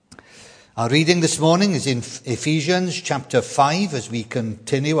Our reading this morning is in Ephesians chapter 5 as we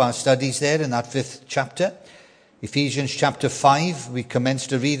continue our studies there in that 5th chapter. Ephesians chapter 5, we commence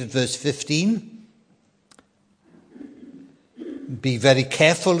to read at verse 15. Be very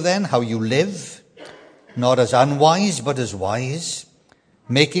careful then how you live, not as unwise but as wise,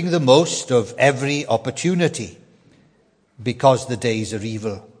 making the most of every opportunity, because the days are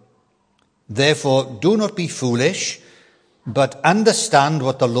evil. Therefore, do not be foolish, but understand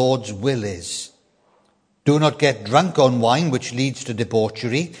what the Lord's will is. Do not get drunk on wine, which leads to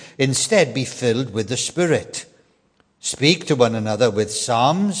debauchery. Instead, be filled with the Spirit. Speak to one another with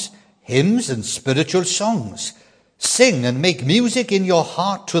psalms, hymns, and spiritual songs. Sing and make music in your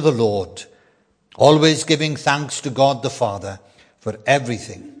heart to the Lord, always giving thanks to God the Father for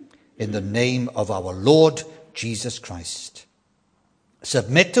everything in the name of our Lord Jesus Christ.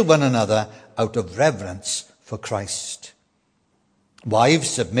 Submit to one another out of reverence for Christ. Wives,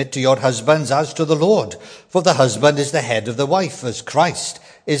 submit to your husbands as to the Lord, for the husband is the head of the wife, as Christ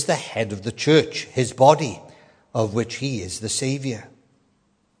is the head of the church, his body, of which he is the Saviour.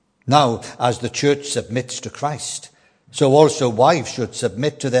 Now, as the church submits to Christ, so also wives should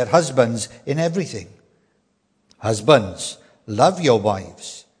submit to their husbands in everything. Husbands, love your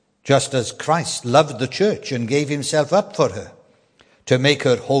wives, just as Christ loved the church and gave himself up for her, to make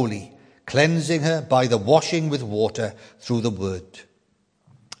her holy, cleansing her by the washing with water through the word,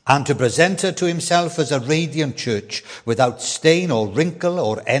 and to present her to himself as a radiant church, without stain or wrinkle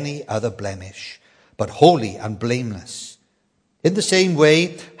or any other blemish, but holy and blameless. In the same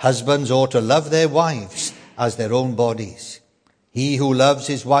way, husbands ought to love their wives as their own bodies. He who loves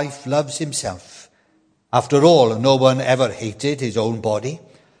his wife loves himself. After all, no one ever hated his own body,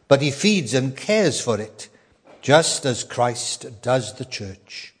 but he feeds and cares for it, just as Christ does the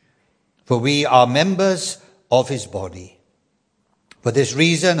church. For we are members of his body. For this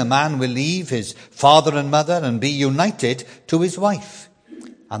reason, a man will leave his father and mother and be united to his wife,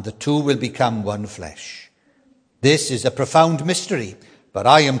 and the two will become one flesh. This is a profound mystery, but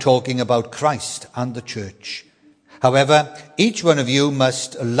I am talking about Christ and the church. However, each one of you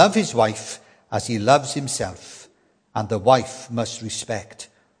must love his wife as he loves himself, and the wife must respect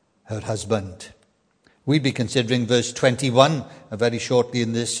her husband. We'll be considering verse 21 very shortly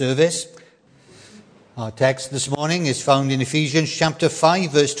in this service. Our text this morning is found in Ephesians chapter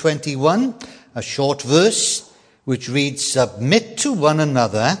 5, verse 21, a short verse which reads, "Submit to one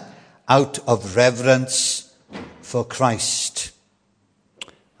another out of reverence for Christ."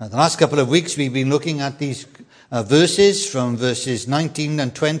 Now, the last couple of weeks we've been looking at these verses from verses 19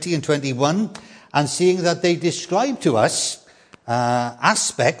 and 20 and 21 and seeing that they describe to us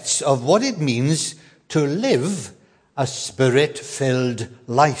aspects of what it means to live a Spirit-filled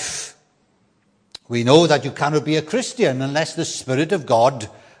life. We know that you cannot be a Christian unless the Spirit of God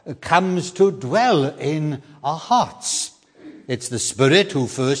comes to dwell in our hearts. It's the Spirit who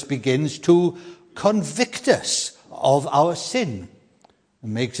first begins to convict us of our sin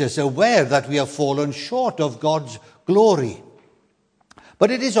and makes us aware that we have fallen short of God's glory.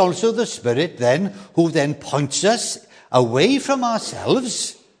 But it is also the Spirit then who then points us away from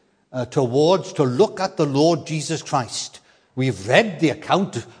ourselves towards to look at the Lord Jesus Christ. We've read the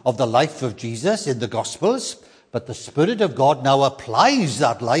account of the life of Jesus in the Gospels, but the Spirit of God now applies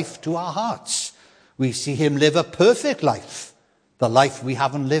that life to our hearts. We see him live a perfect life, the life we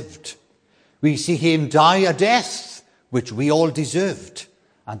haven't lived. We see him die a death which we all deserved.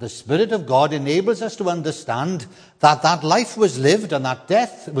 And the Spirit of God enables us to understand that that life was lived and that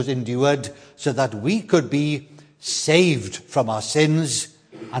death was endured so that we could be saved from our sins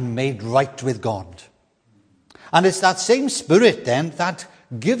and made right with God. And it's that same Spirit then that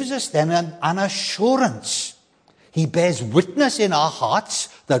gives us then an assurance. He bears witness in our hearts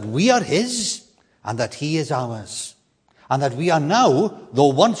that we are his and that he is ours. And that we are now, though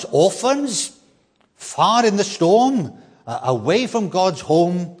once orphans, far in the storm, away from God's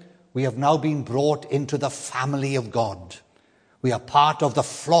home, we have now been brought into the family of God. We are part of the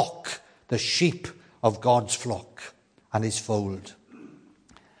flock, the sheep of God's flock and his fold.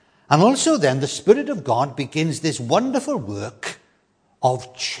 And also then the Spirit of God begins this wonderful work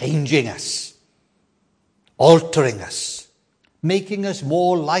of changing us, altering us, making us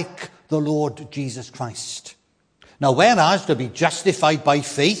more like the Lord Jesus Christ. Now, whereas to be justified by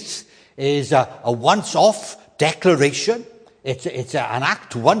faith is a once-off declaration, it's an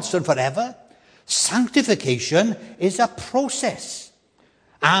act once and forever, sanctification is a process.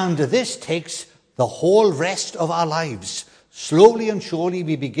 And this takes the whole rest of our lives. Slowly and surely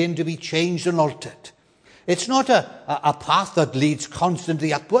we begin to be changed and altered. It's not a path that leads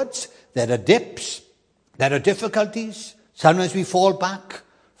constantly upwards. There are dips, there are difficulties. Sometimes we fall back.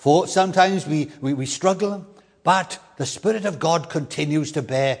 For sometimes we struggle, but the Spirit of God continues to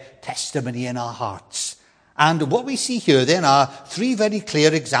bear testimony in our hearts. And what we see here then are three very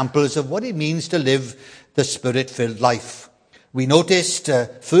clear examples of what it means to live the Spirit-filled life. We noticed,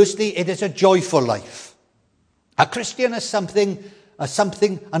 firstly, it is a joyful life. A Christian is something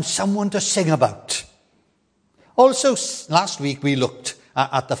and someone to sing about. Also, last week we looked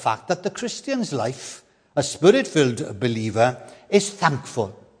at the fact that the Christian's life, a Spirit-filled believer, is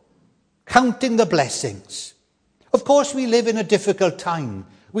thankful, counting the blessings. Of course, we live in a difficult time.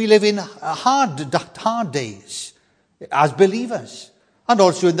 We live in hard days as believers, and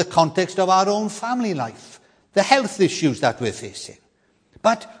also in the context of our own family life, the health issues that we're facing.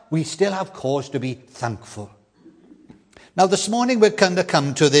 But we still have cause to be thankful. Now, this morning we're going to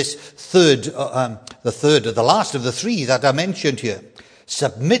come to this the last of the three that are mentioned here.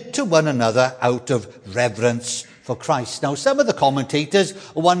 Submit to one another out of reverence for Christ. Now, some of the commentators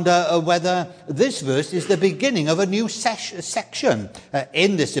wonder whether this verse is the beginning of a new section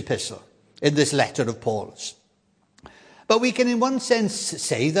in this epistle, in this letter of Paul's. But we can in one sense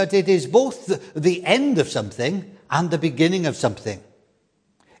say that it is both the end of something and the beginning of something.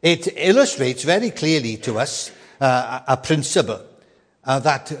 It illustrates very clearly to us a principle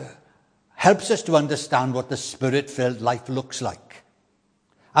that helps us to understand what the Spirit-filled life looks like.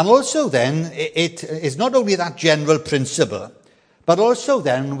 And also then, it is not only that general principle, but also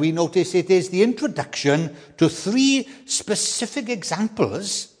then we notice it is the introduction to three specific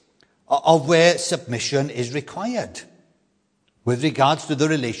examples of where submission is required. With regards to the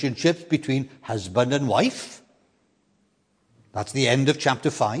relationships between husband and wife, that's the end of chapter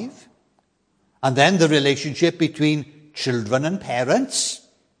 5. And then the relationship between children and parents,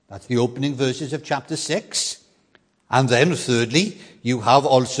 that's the opening verses of chapter 6. And then thirdly, you have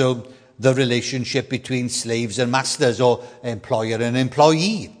also the relationship between slaves and masters, or employer and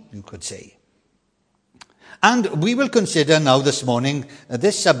employee, you could say. And we will consider now this morning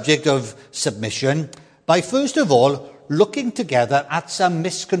this subject of submission by first of all looking together at some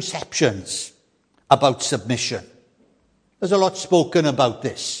misconceptions about submission. There's a lot spoken about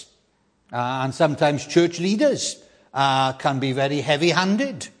this. And sometimes church leaders can be very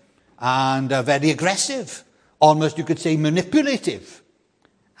heavy-handed and very aggressive. Almost, you could say, manipulative.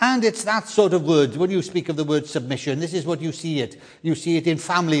 And it's that sort of word. When you speak of the word submission, this is what you see it. You see it in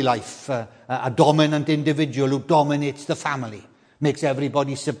family life. A dominant individual who dominates the family, makes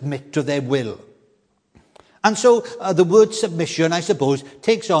everybody submit to their will. And so the word submission, I suppose,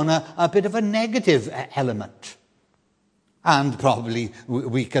 takes on a bit of a negative element. And probably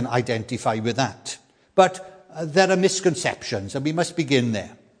we can identify with that. But there are misconceptions, and we must begin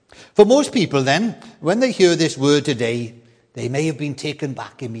there. For most people then, when they hear this word today, they may have been taken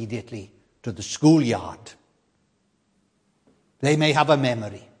back immediately to the schoolyard. They may have a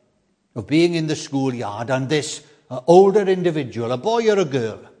memory of being in the schoolyard and this older individual, a boy or a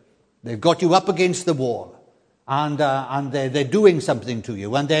girl, they've got you up against the wall and they're doing something to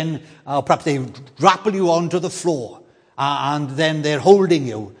you, and then perhaps they grapple you onto the floor and then they're holding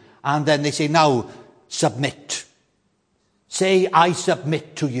you, and then they say, now submit. Say, I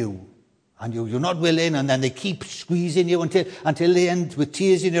submit to you. And you're not willing, and then they keep squeezing you until the end, with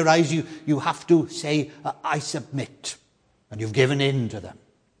tears in your eyes, you have to say, I submit. And you've given in to them.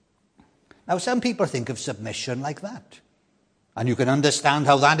 Now, some people think of submission like that. And you can understand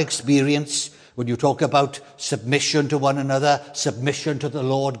how that experience, when you talk about submission to one another, submission to the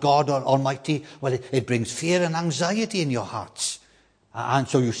Lord God Almighty, well, it brings fear and anxiety in your hearts. And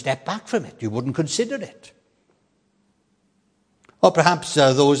so you step back from it. You wouldn't consider it. Or perhaps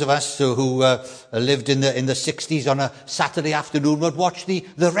those of us who lived in the 60s on a Saturday afternoon would watch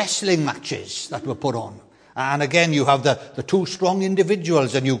the wrestling matches that were put on. And again, you have the two strong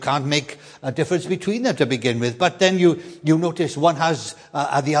individuals, and you can't make a difference between them to begin with. But then you notice one has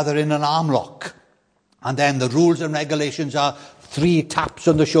the other in an arm lock. And then the rules and regulations are 3 taps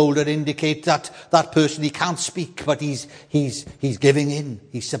on the shoulder indicate that person, he can't speak, but he's giving in,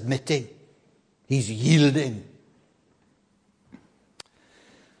 he's submitting, he's yielding.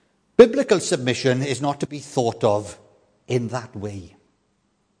 Biblical submission is not to be thought of in that way.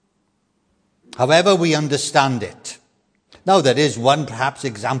 However we understand it. Now, there is one perhaps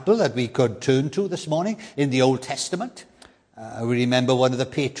example that we could turn to this morning in the Old Testament. We remember one of the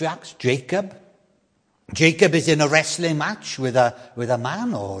patriarchs, Jacob. Jacob is in a wrestling match with a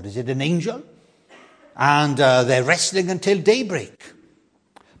man, or is it an angel? And they're wrestling until daybreak.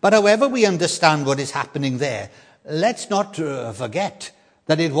 But however we understand what is happening there, let's not forget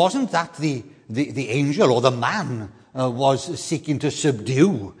that it wasn't that the angel or the man was seeking to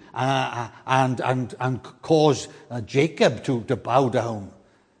subdue and cause Jacob to bow down.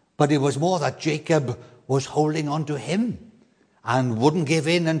 But it was more that Jacob was holding on to him and wouldn't give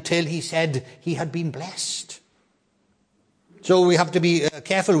in until he said he had been blessed. So we have to be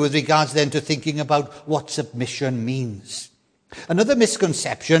careful with regards then to thinking about what submission means. Another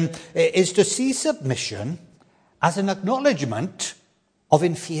misconception is to see submission as an acknowledgement of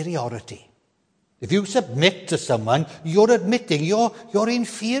inferiority. If you submit to someone, you're admitting you're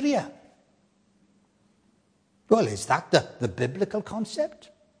inferior. Well, is that the biblical concept?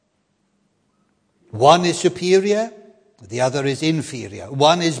 One is superior, the other is inferior.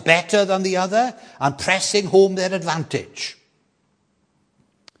 One is better than the other and pressing home their advantage.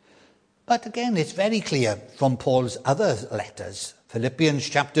 But again, it's very clear from Paul's other letters, Philippians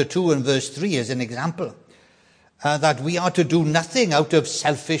chapter 2 and verse 3 is an example, that we are to do nothing out of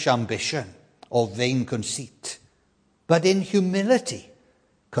selfish ambition or vain conceit, but in humility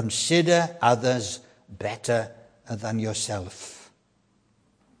consider others better than yourself.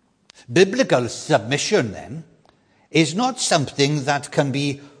 Biblical submission, then, is not something that can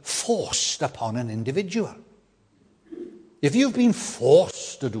be forced upon an individual. If you've been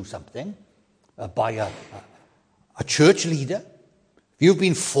forced to do something by a church leader, if you've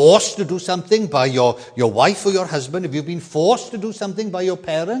been forced to do something by your wife or your husband, if you've been forced to do something by your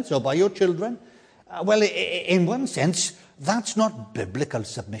parents or by your children, well, in one sense, that's not biblical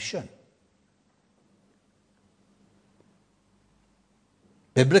submission.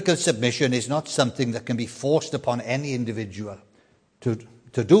 Biblical submission is not something that can be forced upon any individual. To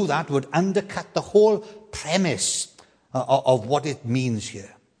do that would undercut the whole premise of what it means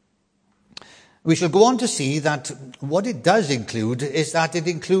here. We shall go on to see that what it does include is that it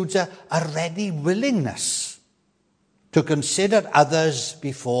includes a ready willingness to consider others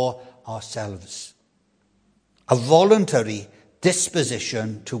before ourselves. A voluntary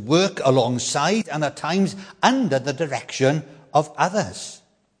disposition to work alongside and at times under the direction of others.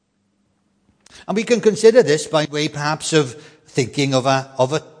 And we can consider this by way perhaps of thinking of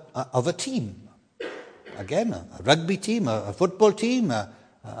a team. Again, a rugby team, a football team, a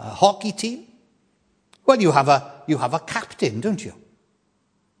hockey team. Well, you have a captain, don't you?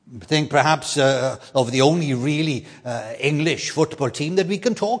 Think perhaps of the only really English football team that we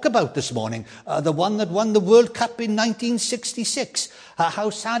can talk about this morning, the one that won the World Cup in 1966. How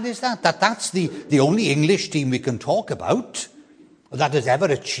sad is that? That's the only English team we can talk about that has ever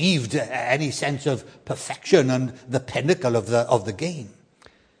achieved any sense of perfection and the pinnacle of the game.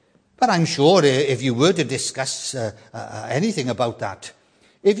 But I'm sure if you were to discuss anything about that,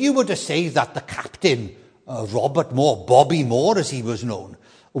 if you were to say that the captain, Robert Moore, Bobby Moore as he was known,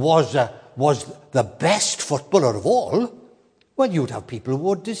 was the best footballer of all, well, you'd have people who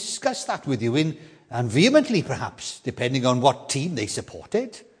would discuss that with you and vehemently perhaps, depending on what team they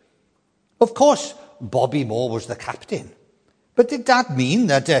supported. Of course, Bobby Moore was the captain. But did that mean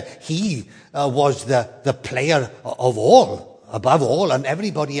that he was the player of all, above all, and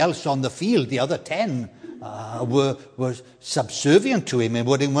everybody else on the field, the other 10, were subservient to him and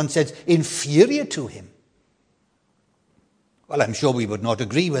were in one sense inferior to him? Well, I'm sure we would not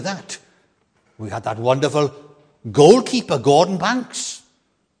agree with that. We had that wonderful goalkeeper, Gordon Banks.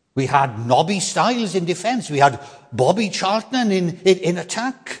 We had Nobby Stiles in defence. We had Bobby Charlton in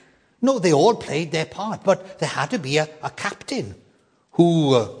attack. No, they all played their part, but there had to be a captain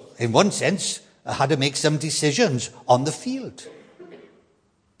who, in one sense, had to make some decisions on the field.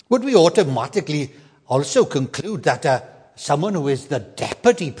 Would we automatically also conclude that someone who is the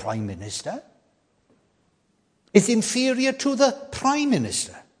deputy prime minister is inferior to the prime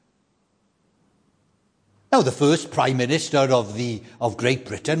minister? Now, the first prime minister of Great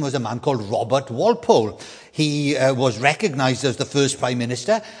Britain was a man called Robert Walpole. He was recognised as the first prime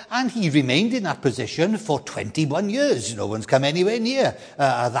minister, and he remained in that position for 21 years. No one's come anywhere near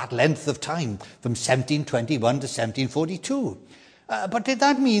that length of time, from 1721 to 1742. But did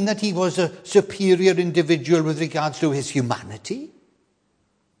that mean that he was a superior individual with regards to his humanity?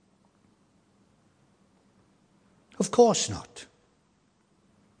 Of course not.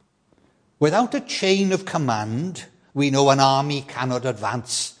 Without a chain of command, we know an army cannot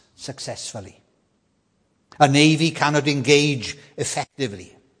advance successfully. A navy cannot engage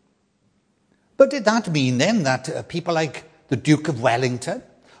effectively. But did that mean then that people like the Duke of Wellington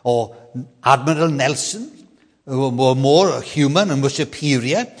or Admiral Nelson were more human and were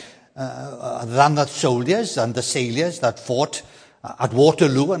superior than the soldiers and the sailors that fought at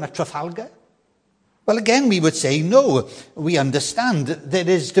Waterloo and at Trafalgar? Well, again, we would say, no, we understand there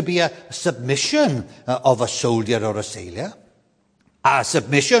is to be a submission of a soldier or a sailor, a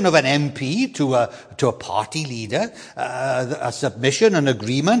submission of an MP to a party leader, a submission, an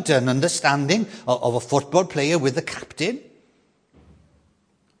agreement, an understanding of a football player with the captain.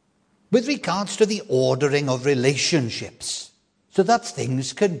 with regards to the ordering of relationships, so that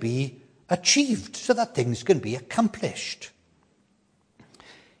things can be achieved, so that things can be accomplished.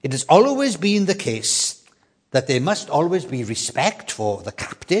 It has always been the case that there must always be respect for the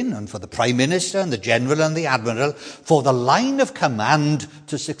captain and for the prime minister and the general and the admiral, for the line of command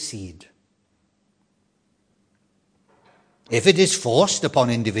to succeed. If it is forced upon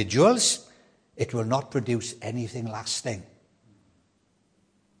individuals, it will not produce anything lasting.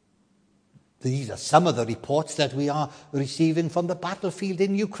 These are some of the reports that we are receiving from the battlefield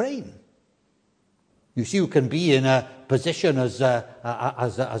in Ukraine. You see, you can be in a position as an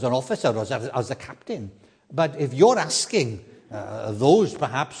officer or as a captain. But if you're asking those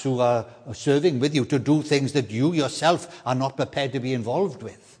perhaps who are serving with you to do things that you yourself are not prepared to be involved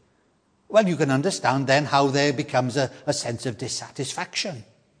with, well, you can understand then how there becomes a sense of dissatisfaction.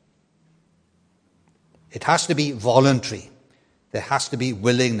 It has to be voluntary. There has to be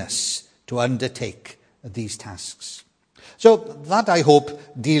willingness to undertake these tasks. So that, I hope,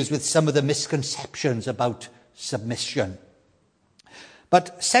 deals with some of the misconceptions about submission.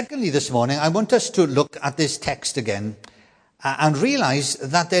 But secondly, this morning, I want us to look at this text again and realize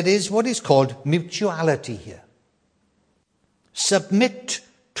that there is what is called mutuality here. Submit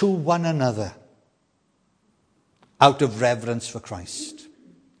to one another out of reverence for Christ.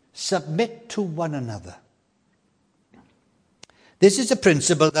 Submit to one another. This is a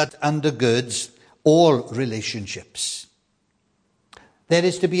principle that undergirds all relationships. There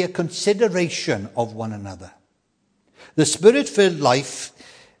is to be a consideration of one another. The Spirit-filled life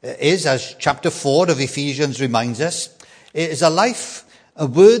is, as chapter 4 of Ephesians reminds us, is a life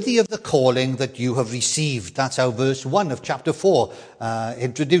worthy of the calling that you have received. That's how verse 1 of chapter 4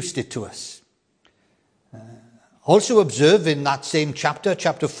 introduced it to us. Also observe in that same chapter,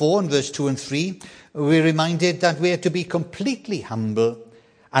 chapter 4 and verse 2 and 3, we're reminded that we are to be completely humble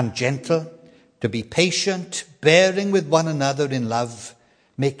and gentle, to be patient, bearing with one another in love,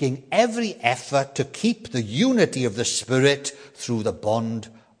 making every effort to keep the unity of the Spirit through the bond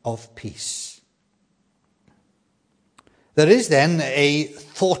of peace. There is then a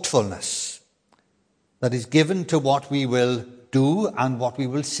thoughtfulness that is given to what we will do and what we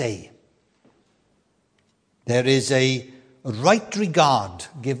will say. There is a right regard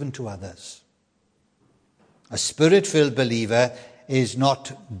given to others. A Spirit-filled believer is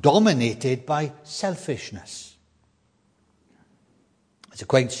not dominated by selfishness. It's a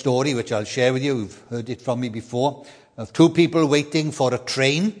quaint story which I'll share with you. You've heard it from me before, of two people waiting for a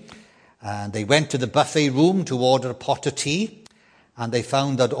train. And they went to the buffet room to order a pot of tea. And they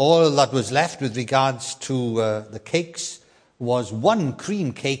found that all that was left with regards to the cakes was one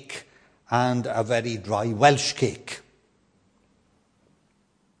cream cake and a very dry Welsh cake.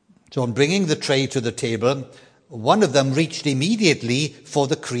 So on bringing the tray to the table, one of them reached immediately for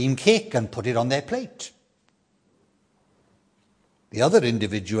the cream cake and put it on their plate. The other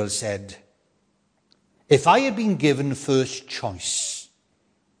individual said, "If I had been given first choice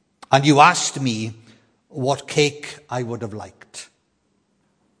and you asked me what cake I would have liked,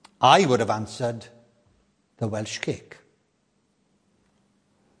 I would have answered the Welsh cake."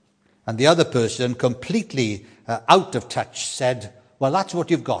 And the other person, completely out of touch, said, "Well, that's what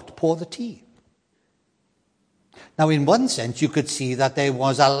you've got. Pour the tea." Now, in one sense, you could see that there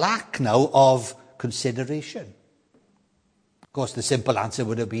was a lack now of consideration. Of course, the simple answer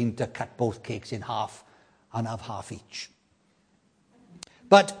would have been to cut both cakes in half and have half each.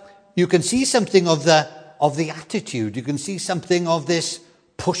 But you can see something of the attitude. You can see something of this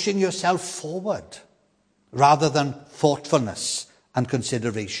pushing yourself forward rather than thoughtfulness and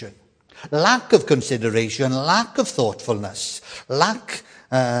consideration. Lack of consideration, lack of thoughtfulness,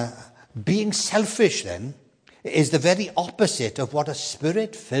 being selfish then, is the very opposite of what a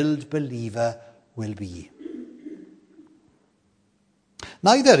Spirit-filled believer will be.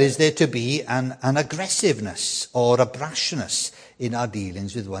 Neither is there to be an aggressiveness or a brashness in our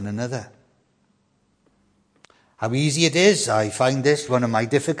dealings with one another. How easy it is, I find this one of my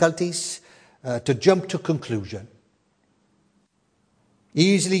difficulties, to jump to conclusion.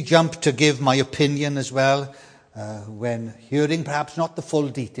 Easily jump to give my opinion as well, when hearing perhaps not the full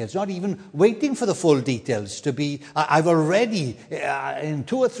details, not even waiting for the full details to be, I've already, in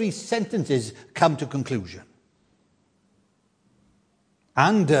 2 or 3 sentences, come to conclusion.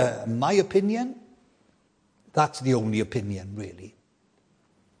 And my opinion, that's the only opinion, really.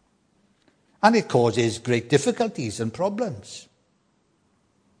 And it causes great difficulties and problems.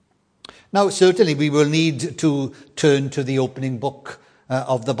 Now, certainly we will need to turn to the opening book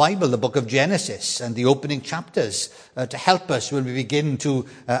of the Bible, the book of Genesis, and the opening chapters to help us when we begin to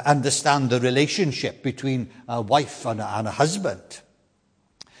understand the relationship between a wife and a husband.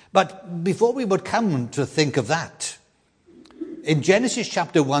 But before we would come to think of that, in Genesis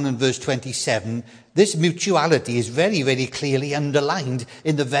chapter 1 and verse 27, this mutuality is very, very clearly underlined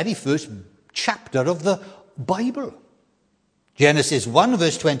in the very first chapter of the Bible. Genesis 1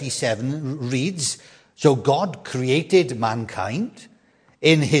 verse 27 reads, "So God created mankind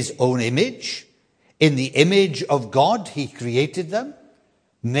in his own image. In the image of God he created them.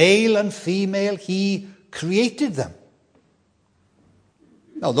 Male and female he created them."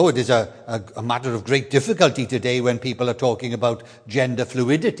 Although it is a matter of great difficulty today when people are talking about gender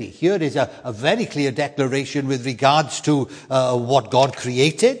fluidity, here is a very clear declaration with regards to what God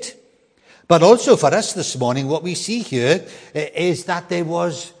created. But also for us this morning, what we see here is that there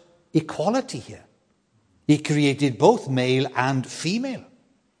was equality here. He created both male and female.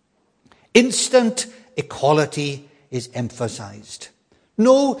 Instant equality is emphasized.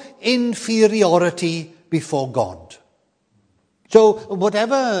 No inferiority before God. So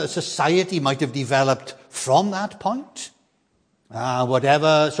whatever society might have developed from that point,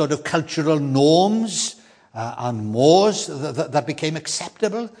 whatever sort of cultural norms and mores that became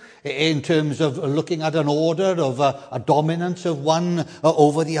acceptable in terms of looking at an order of a dominance of one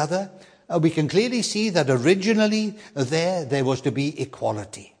over the other, we can clearly see that originally there was to be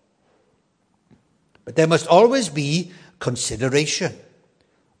equality. But there must always be consideration,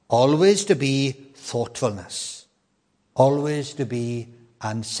 always to be thoughtfulness, always to be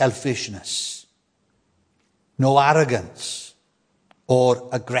unselfishness, no arrogance or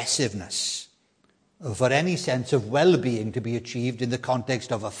aggressiveness, for any sense of well-being to be achieved in the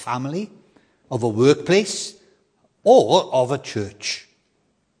context of a family, of a workplace, or of a church.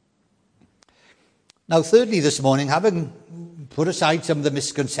 Now, thirdly, this morning, having put aside some of the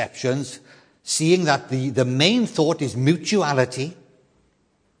misconceptions, seeing that the main thought is mutuality,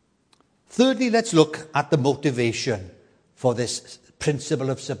 thirdly, let's look at the motivation for this principle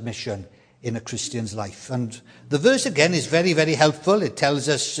of submission in a Christian's life. And the verse again is very, very helpful. It tells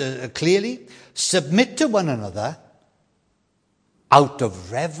us clearly, submit to one another out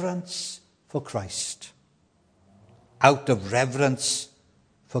of reverence for Christ. Out of reverence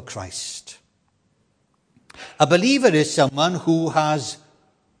for Christ. A believer is someone who has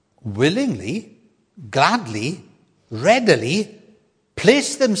willingly, gladly, readily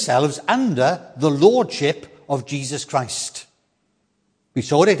placed themselves under the lordship of Jesus Christ. We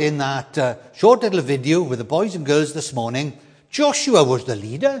saw it in that short little video with the boys and girls this morning. Joshua was the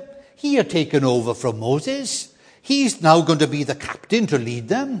leader. He had taken over from Moses. He's now going to be the captain to lead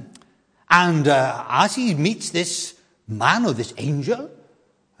them. And as he meets this man or this angel,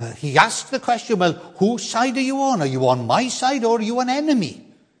 he asks the question, well, whose side are you on? Are you on my side or are you an enemy?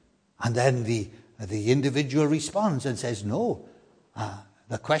 And then the individual responds and says, no,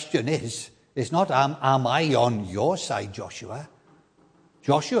 the question is not, am I on your side, Joshua?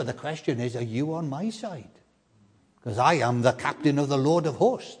 Joshua, the question is, are you on my side? Because I am the captain of the Lord of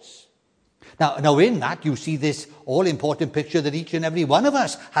hosts. Now in that, you see this all-important picture that each and every one of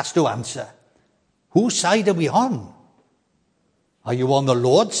us has to answer. Whose side are we on? Are you on the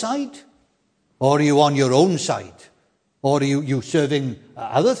Lord's side? Or are you on your own side? Or are you serving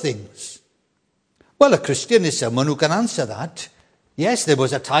other things? Well, a Christian is someone who can answer that. Yes, there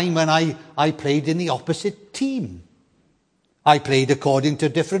was a time when I played in the opposite team. I played according to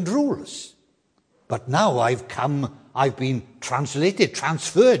different rules. But now I've been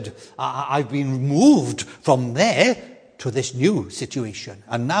transferred. I've been moved from there to this new situation.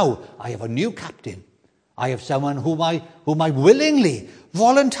 And now I have a new captain. I have someone whom I willingly,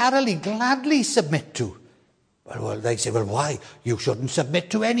 voluntarily, gladly submit to. Well, they say, well, why? You shouldn't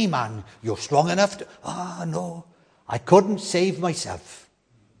submit to any man. You're strong enough to... no. I couldn't save myself.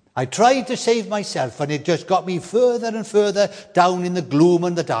 I tried to save myself, and it just got me further and further down in the gloom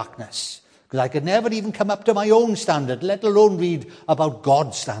and the darkness. Because I could never even come up to my own standard, let alone read about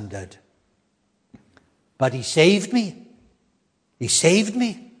God's standard. But he saved me. He saved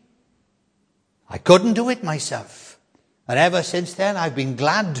me. I couldn't do it myself. And ever since then, I've been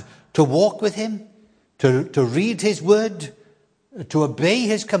glad to walk with him, to read his word, to obey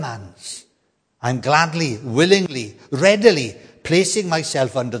his commands. I'm gladly, willingly, readily placing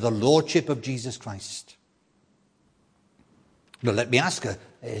myself under the lordship of Jesus Christ. Now, let me ask her,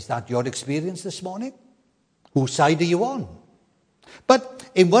 is that your experience this morning? Whose side are you on?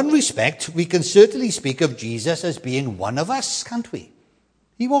 But in one respect, we can certainly speak of Jesus as being one of us, can't we?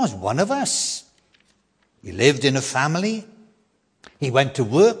 He was one of us. He lived in a family. He went to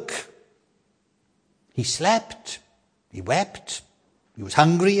work. He slept. He wept. He was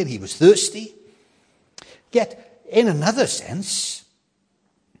hungry and he was thirsty. Yet, in another sense,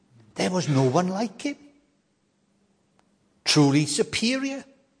 there was no one like him. Truly superior,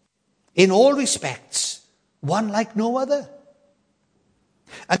 in all respects, one like no other.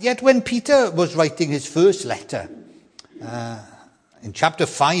 And yet when Peter was writing his first letter, in chapter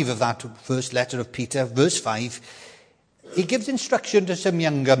 5 of that first letter of Peter, verse 5, he gives instruction to some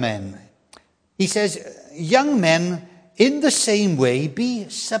younger men. He says, young men, in the same way, be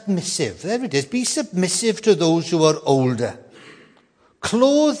submissive. There it is. Be submissive to those who are older.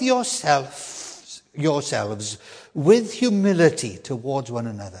 Clothe yourselves with humility towards one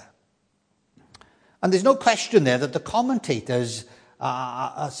another. And there's no question there that the commentators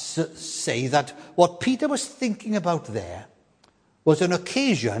say that what Peter was thinking about there was an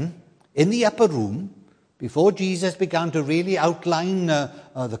occasion in the upper room before Jesus began to really outline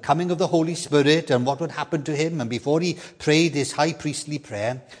the coming of the Holy Spirit and what would happen to him, and before he prayed his high priestly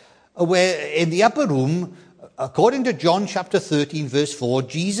prayer, where in the upper room, according to John chapter 13, verse 4,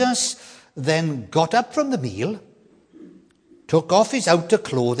 Jesus then got up from the meal, took off his outer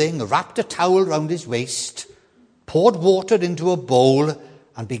clothing, wrapped a towel round his waist, poured water into a bowl,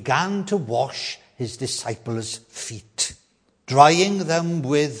 and began to wash his disciples' feet, drying them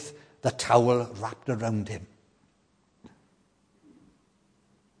with the towel wrapped around him.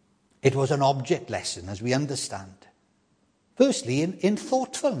 It was an object lesson, as we understand. Firstly, in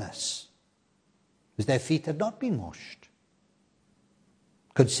thoughtfulness, because their feet had not been washed.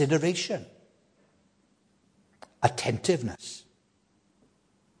 Consideration, attentiveness,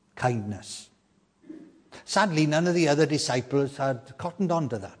 kindness. Sadly, none of the other disciples had cottoned on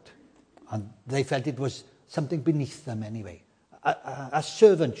to that, and they felt it was something beneath them anyway. A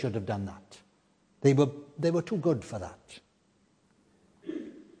servant should have done that. They were too good for that.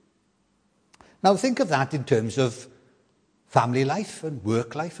 Now think of that in terms of family life and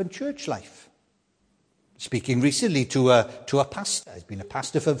work life and church life. Speaking recently to a pastor. He's been a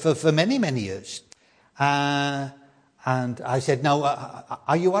pastor for many, many years. And I said, now,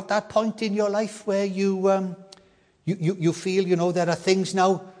 are you at that point in your life where you feel, there are things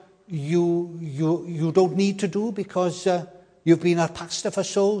now you don't need to do because you've been a pastor for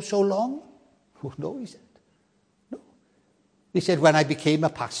so long? Oh, no, he said. No. He said, when I became a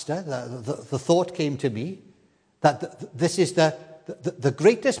pastor, the thought came to me that this is the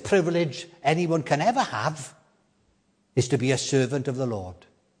greatest privilege anyone can ever have is to be a servant of the Lord.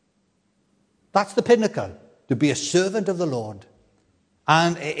 That's the pinnacle, to be a servant of the Lord.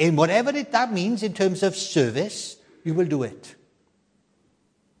 And in whatever that means in terms of service, you will do it.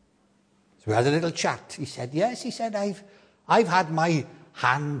 So we had a little chat. He said, yes, he said, I've had my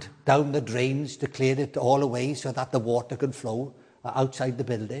hand down the drains to clear it all away so that the water can flow outside the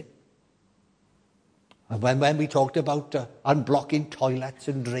building. And when we talked about unblocking toilets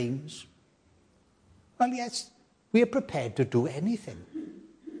and drains, well, yes, we are prepared to do anything.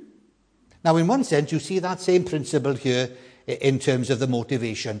 Now, in one sense, you see that same principle here in terms of the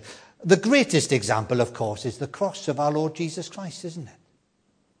motivation. The greatest example, of course, is the cross of our Lord Jesus Christ, isn't it?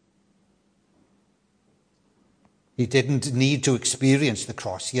 He didn't need to experience the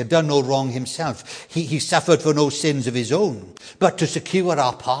cross. He had done no wrong himself. He suffered for no sins of his own. But to secure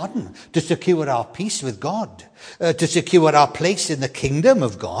our pardon, to secure our peace with God, to secure our place in the kingdom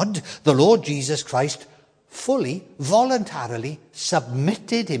of God, the Lord Jesus Christ fully, voluntarily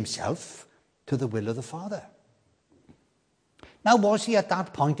submitted himself to the will of the Father. Now, was he at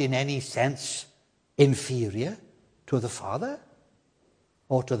that point in any sense inferior to the Father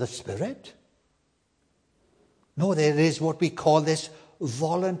or to the Spirit? No, there is what we call this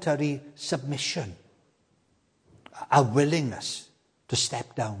voluntary submission, a willingness to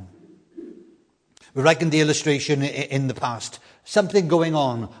step down. We reckon the illustration in the past, something going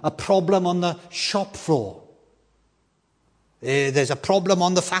on, a problem on the shop floor. There's a problem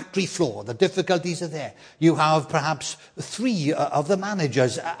on the factory floor. The difficulties are there. You have perhaps 3 of the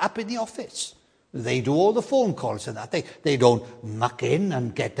managers up in the office. They do all the phone calls and that. They don't muck in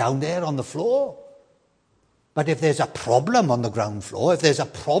and get down there on the floor. But if there's a problem on the ground floor, if there's a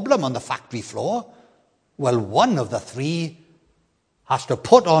problem on the factory floor, well, one of the 3 has to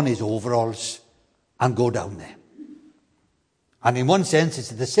put on his overalls and go down there. And in one sense, it's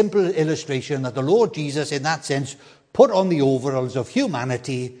the simple illustration that the Lord Jesus, in that sense, put on the overalls of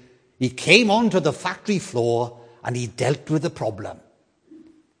humanity. He came onto the factory floor and he dealt with the problem.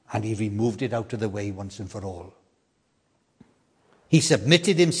 And he removed it out of the way once and for all. He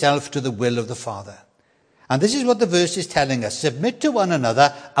submitted himself to the will of the Father. And this is what the verse is telling us. Submit to one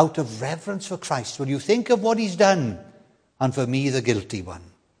another out of reverence for Christ. When you think of what he's done, and for me, the guilty one,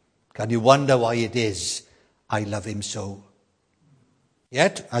 can you wonder why it is I love him so?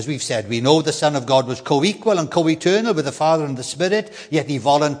 Yet, as we've said, we know the Son of God was co-equal and co-eternal with the Father and the Spirit, yet he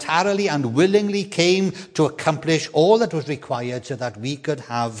voluntarily and willingly came to accomplish all that was required so that we could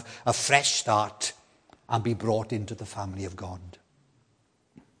have a fresh start and be brought into the family of God.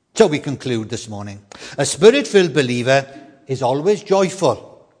 So we conclude this morning. A Spirit-filled believer is always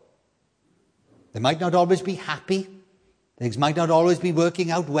joyful. They might not always be happy. Things might not always be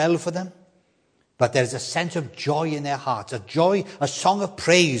working out well for them. But there's a sense of joy in their hearts, a song of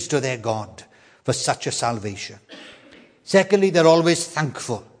praise to their God for such a salvation. Secondly, they're always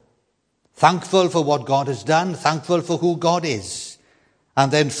thankful. Thankful for what God has done, thankful for who God is.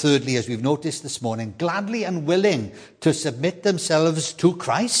 And then thirdly, as we've noticed this morning, gladly and willing to submit themselves to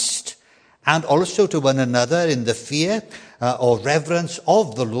Christ and also to one another in the fear or reverence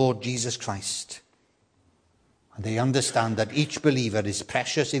of the Lord Jesus Christ. And they understand that each believer is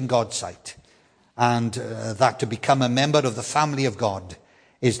precious in God's sight, and that to become a member of the family of God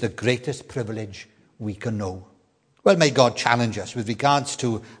is the greatest privilege we can know. Well, may God challenge us with regards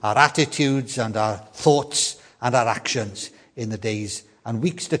to our attitudes and our thoughts and our actions in the days and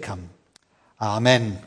weeks to come. Amen.